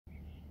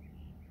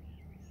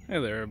Hey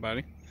there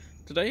everybody.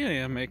 Today I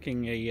am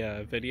making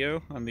a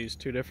video on these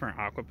two different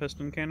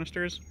Aquapiston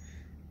canisters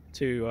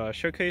to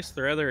showcase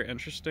the rather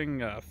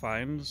interesting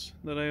finds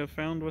that I have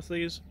found with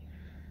these.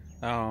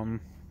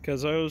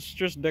 Because I was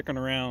just dicking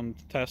around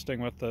testing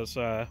with this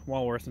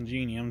Walworth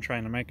Ingenium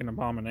trying to make an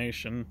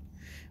abomination,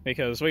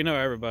 because we know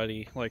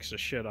everybody likes to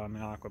shit on the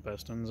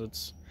Aquapistons.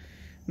 It's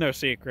no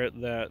secret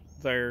that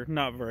they're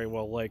not very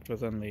well liked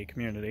within the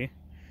community.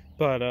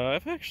 But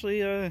I've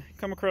actually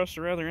come across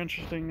a rather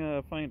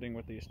interesting finding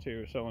with these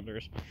two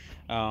cylinders.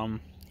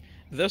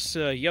 This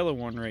yellow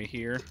one right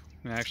here,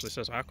 it actually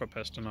says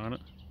Aquapiston on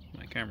it.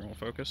 My camera will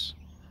focus.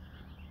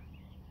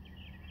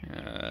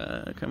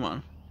 Come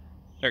on.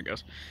 There it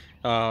goes.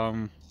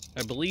 I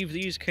believe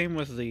these came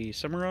with the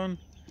Cimarron,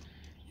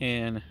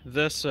 and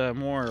this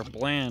more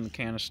bland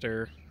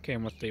canister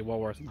came with the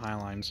Walworth and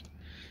Highlines.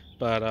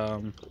 But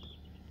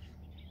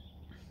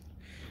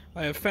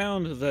I have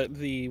found that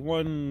the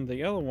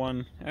yellow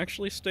one,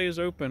 actually stays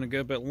open a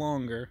good bit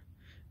longer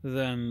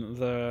than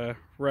the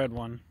red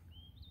one.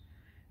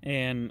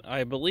 And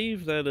I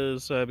believe that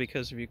is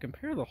because if you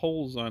compare the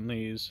holes on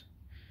these,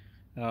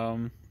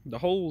 the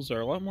holes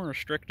are a lot more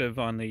restrictive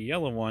on the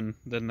yellow one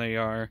than they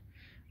are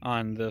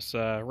on this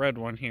red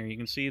one here. You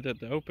can see that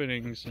the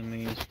openings in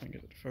these, if I can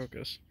get it to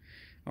focus,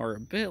 are a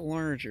bit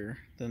larger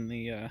than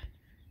the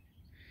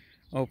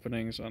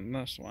openings on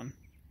this one.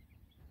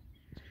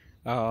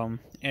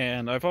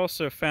 And I've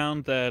also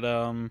found that,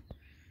 and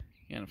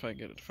if I can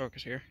get it to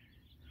focus here,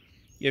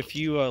 if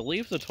you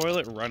leave the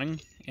toilet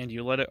running and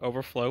you let it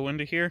overflow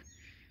into here,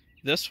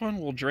 this one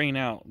will drain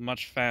out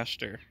much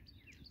faster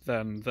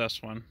than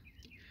this one.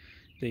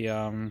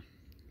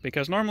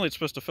 Because normally it's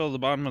supposed to fill the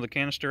bottom of the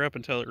canister up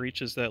until it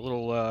reaches that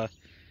little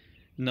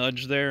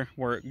nudge there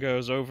where it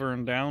goes over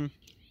and down.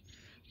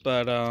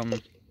 But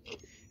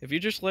if you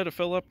just let it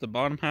fill up the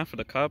bottom half of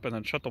the cup and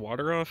then shut the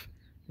water off,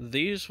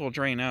 these will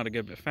drain out a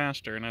good bit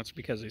faster, and that's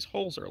because these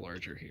holes are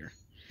larger here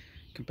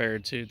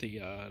compared to the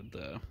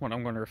what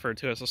I'm going to refer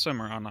to as the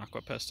Cimarron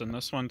Aquapiston.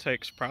 This one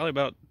takes probably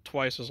about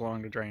twice as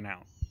long to drain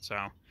out.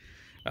 So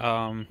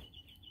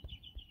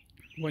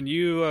when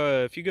you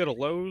if you go to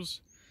Lowe's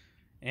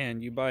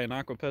and you buy an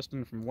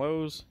Aquapiston from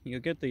Lowe's,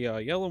 you'll get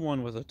the yellow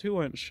one with a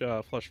 2-inch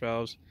flush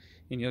valves,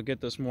 and you'll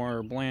get this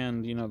more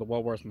bland, you know, the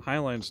Walworth and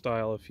Highline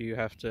style if you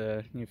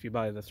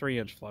buy the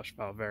 3-inch flush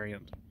valve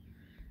variant.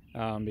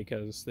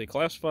 Because the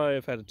Class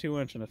 5 had a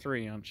 2-inch and a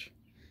 3-inch.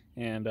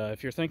 And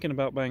if you're thinking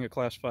about buying a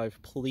Class 5,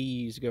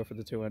 please go for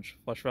the 2-inch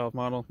flush valve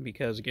model,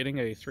 because getting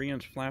a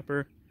 3-inch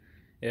flapper,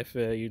 if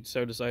you'd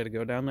so decide to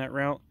go down that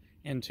route,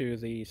 into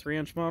the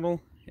 3-inch model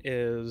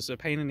is a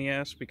pain in the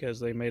ass because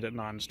they made it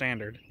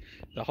non-standard.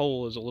 The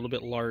hole is a little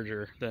bit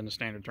larger than the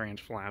standard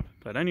 3-inch flap.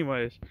 But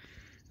anyways,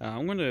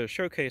 I'm going to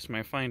showcase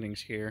my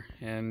findings here,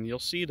 and you'll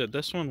see that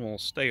this one will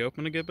stay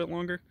open a good bit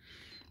longer.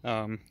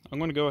 I'm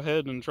going to go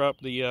ahead and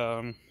drop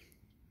the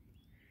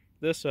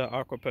this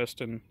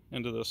Aquapiston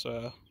into this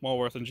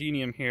Walworth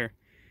Ingenium here,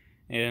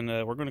 and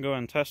we're going to go ahead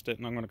and test it,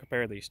 and I'm going to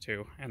compare these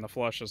two and the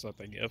flushes that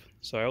they give.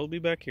 So I will be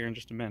back here in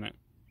just a minute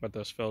with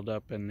this filled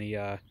up in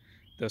the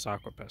this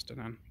Aquapiston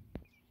in.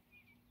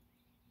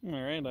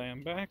 Alright, I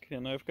am back,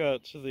 and I've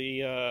got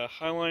the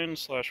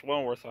Highline /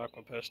 Walworth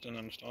Aquapiston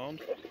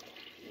installed.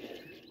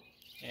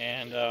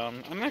 And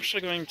I'm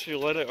actually going to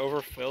let it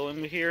overfill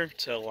into here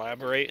to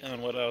elaborate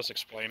on what I was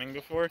explaining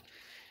before.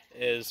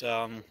 Is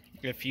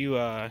if you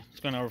it's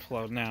going to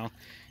overflow now,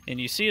 and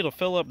you see it'll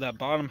fill up that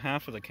bottom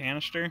half of the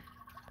canister.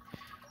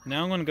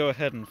 Now I'm going to go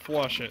ahead and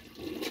flush it.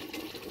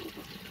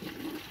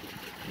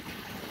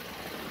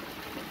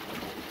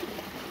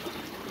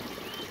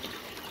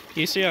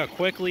 You see how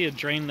quickly it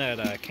drained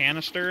that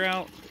canister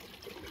out?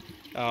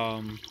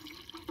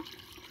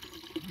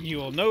 You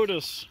will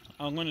notice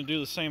I'm going to do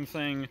the same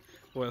thing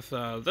with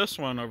this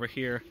one over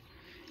here,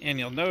 and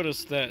you'll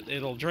notice that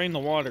it'll drain the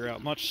water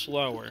out much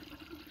slower.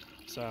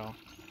 So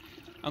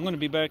I'm going to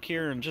be back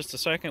here in just a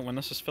second when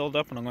this is filled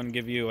up, and I'm going to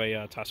give you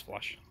a test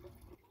flush.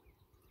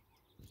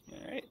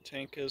 Alright,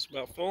 tank is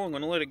about full. I'm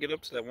going to let it get up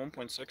to that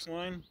 1.6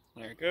 line.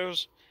 There it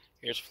goes.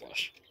 Here's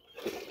flush.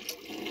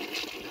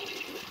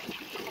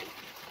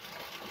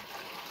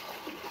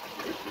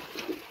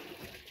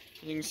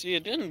 You can see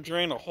it didn't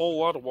drain a whole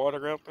lot of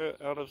water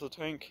out of the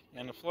tank,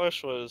 and the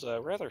flush was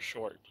rather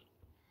short.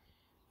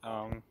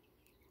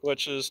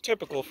 Which is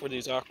typical for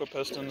these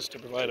Aquapistons, to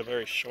provide a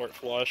very short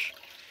flush.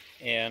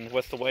 And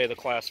with the way the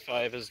Class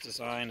 5 is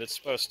designed, it's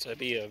supposed to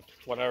be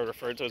what I would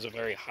refer to as a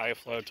very high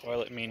flow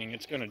toilet, meaning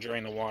it's going to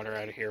drain the water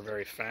out of here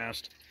very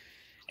fast.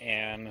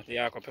 And the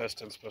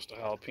Aquapiston is supposed to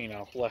help, you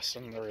know,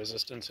 lessen the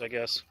resistance, I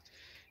guess,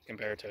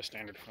 compared to a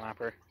standard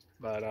flapper.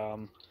 But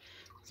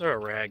throw a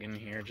rag in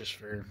here just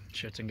for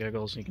shits and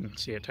giggles. You can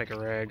see it take a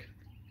rag.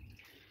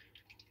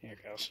 Here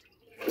it goes.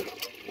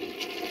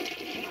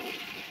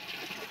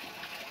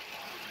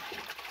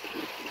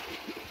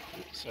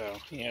 So,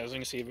 yeah, as you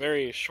can see,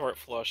 very short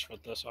flush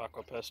with this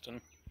Aquapiston,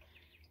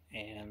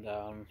 and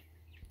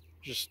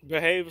just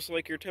behaves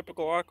like your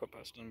typical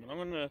Aquapiston. But I'm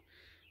going to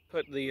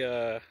put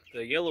the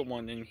yellow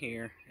one in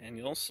here, and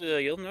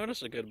you'll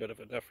notice a good bit of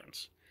a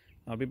difference.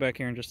 I'll be back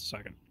here in just a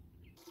second.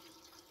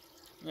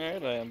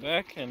 Alright, I am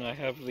back, and I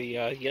have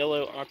the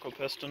yellow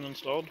Aquapiston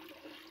installed.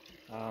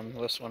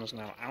 This one is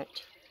now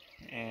out,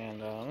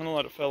 and I'm going to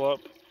let it fill up,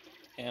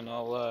 and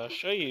I'll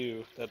show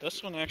you that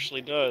this one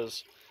actually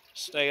does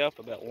stay up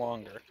a bit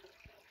longer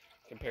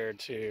compared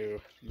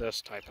to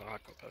this type of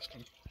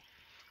Aquapiston.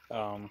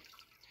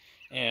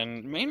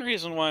 And main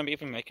reason why I'm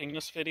even making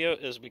this video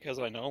is because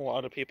I know a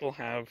lot of people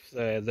have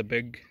the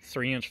big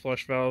 3-inch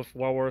flush valve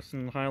Walworth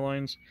and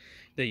Highlines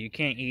that you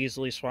can't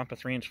easily swap a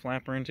 3-inch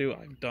flapper into.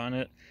 I've done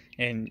it,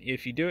 and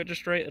if you do it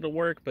just right, it'll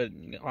work, but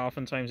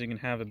oftentimes you can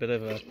have a bit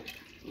of a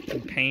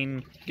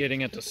pain getting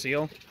it to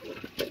seal.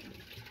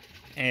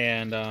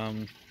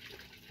 And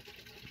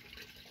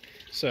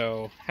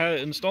so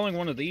installing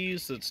one of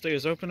these that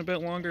stays open a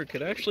bit longer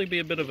could actually be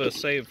a bit of a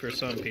save for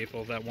some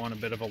people that want a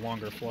bit of a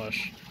longer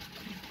flush.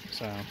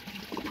 So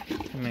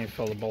let me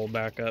fill the bowl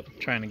back up,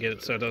 trying to get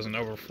it so it doesn't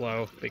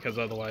overflow, because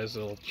otherwise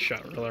it'll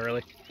shut real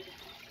early.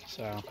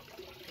 So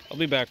I'll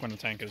be back when the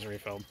tank is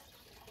refilled.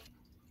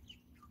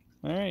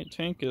 Alright,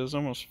 tank is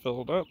almost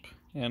filled up,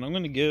 and I'm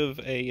going to give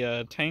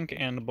a tank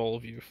and bowl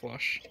view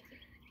flush.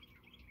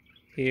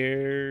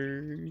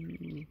 Here,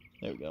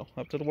 there we go,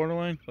 up to the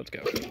waterline, let's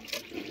go.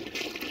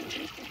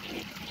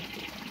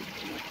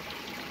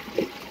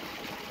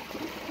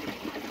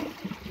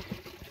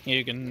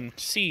 You can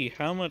see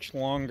how much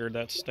longer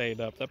that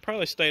stayed up. That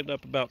probably stayed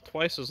up about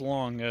twice as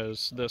long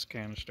as this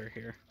canister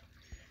here,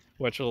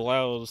 which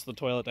allows the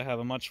toilet to have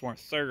a much more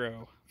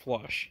thorough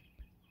flush.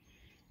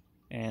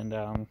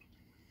 And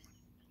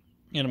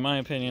in my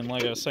opinion,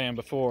 like I was saying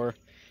before,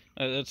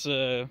 it's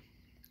a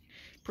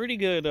pretty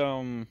good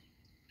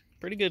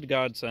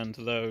godsend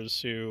to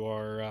those who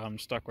are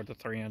stuck with the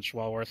 3-inch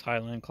Walworth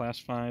Highland Class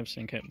 5s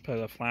and can put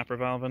a flapper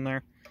valve in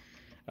there.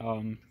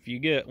 If you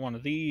get one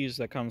of these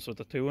that comes with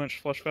the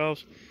 2-inch flush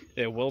valves,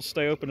 it will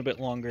stay open a bit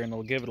longer and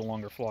it'll give it a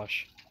longer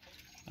flush.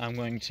 I'm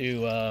actually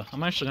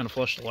going to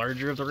flush the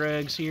larger of the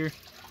rags here.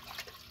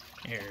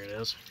 Here it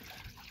is.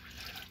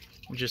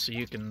 Just so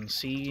you can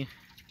see.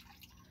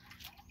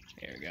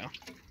 There we go.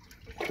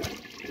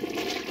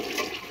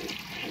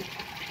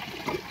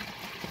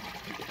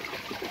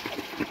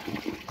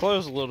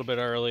 Closed a little bit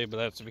early, but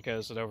that's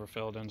because it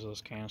overfilled into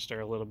this canister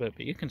a little bit.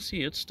 But you can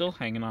see it's still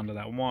hanging onto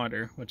that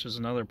water, which is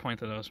another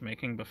point that I was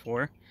making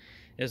before,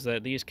 is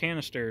that these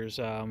canisters,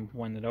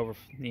 when the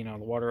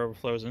water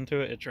overflows into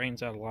it, it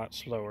drains out a lot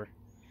slower.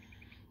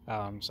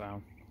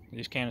 So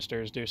these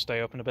canisters do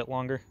stay open a bit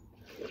longer.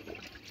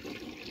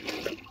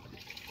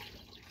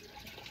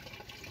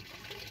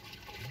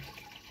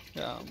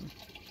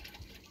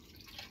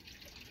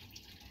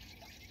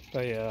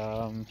 But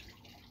yeah,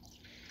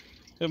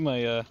 if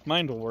my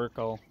mind will work,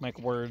 I'll make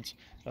words.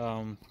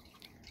 Putting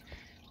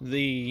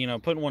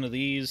one of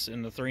these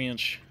in the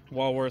 3-inch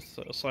Walworth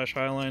 /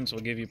 Highlines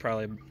will give you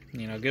probably,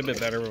 a good bit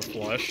better of a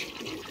flush.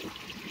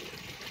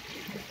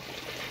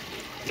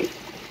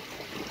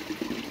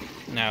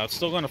 Now, it's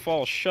still going to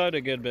fall shut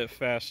a good bit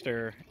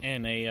faster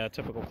in a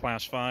typical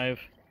Class 5.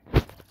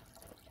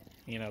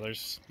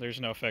 There's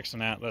no fixing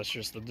that. That's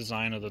just the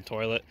design of the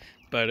toilet.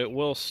 But it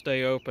will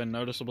stay open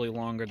noticeably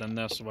longer than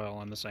this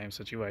will in the same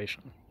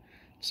situation.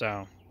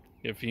 So,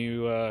 if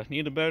you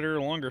need a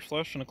better, longer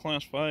flush in a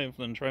Class 5,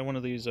 then try one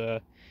of these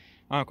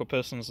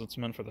Aquapistons that's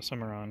meant for the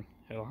Cimarron.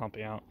 It'll help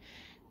you out.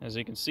 As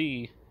you can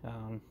see,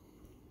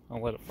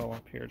 I'll let it fill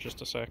up here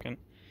just a second.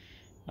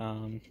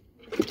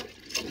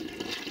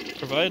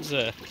 Provides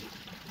a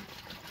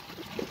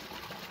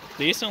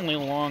decently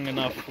long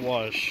enough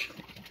flush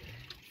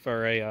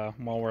for a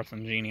Walworth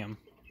Ingenium.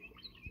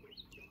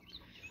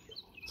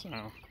 So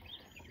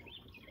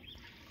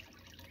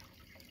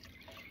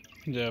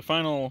the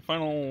final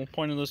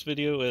point of this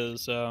video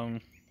is,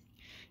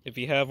 if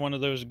you have one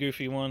of those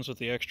goofy ones with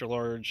the extra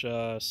large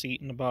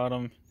seat in the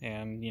bottom,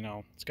 and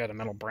it's got a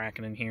metal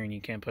bracket in here and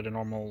you can't put a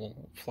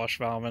normal flush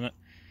valve in it,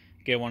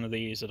 get one of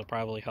these. It'll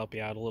probably help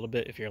you out a little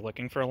bit if you're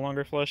looking for a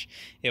longer flush.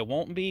 It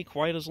won't be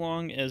quite as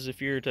long as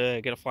if you're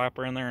to get a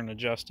flapper in there and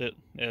adjust it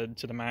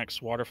to the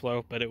max water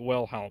flow, but it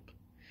will help.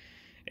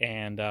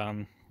 And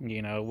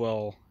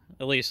will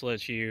at least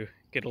let you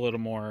get a little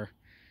more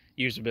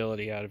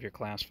usability out of your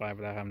Class 5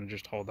 without having to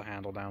just hold the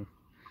handle down.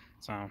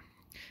 So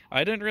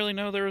I didn't really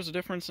know there was a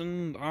difference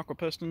in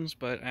Aquapistons,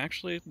 but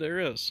actually there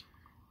is.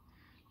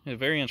 It's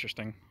very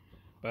interesting.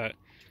 But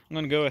I'm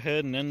going to go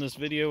ahead and end this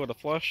video with a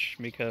flush,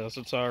 because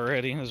this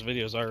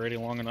video is already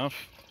long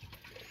enough.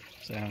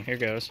 So here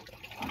goes.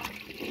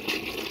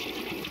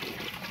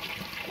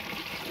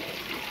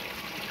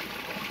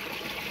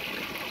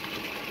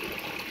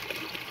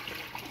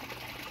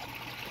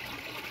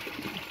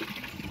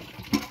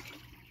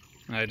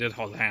 I did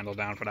hold the handle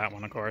down for that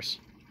one, of course.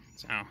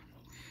 So,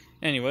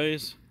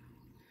 anyways,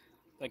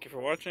 thank you for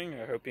watching.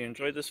 I hope you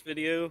enjoyed this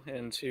video.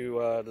 And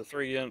to the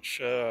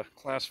 3-inch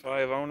Class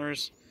 5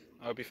 owners,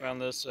 I hope you found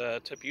this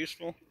tip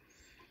useful.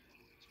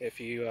 If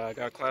you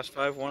got Class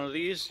 5 one of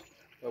these,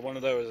 put one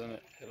of those in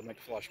it. It'll make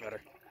the flush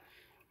better.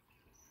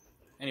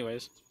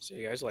 Anyways, see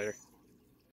you guys later.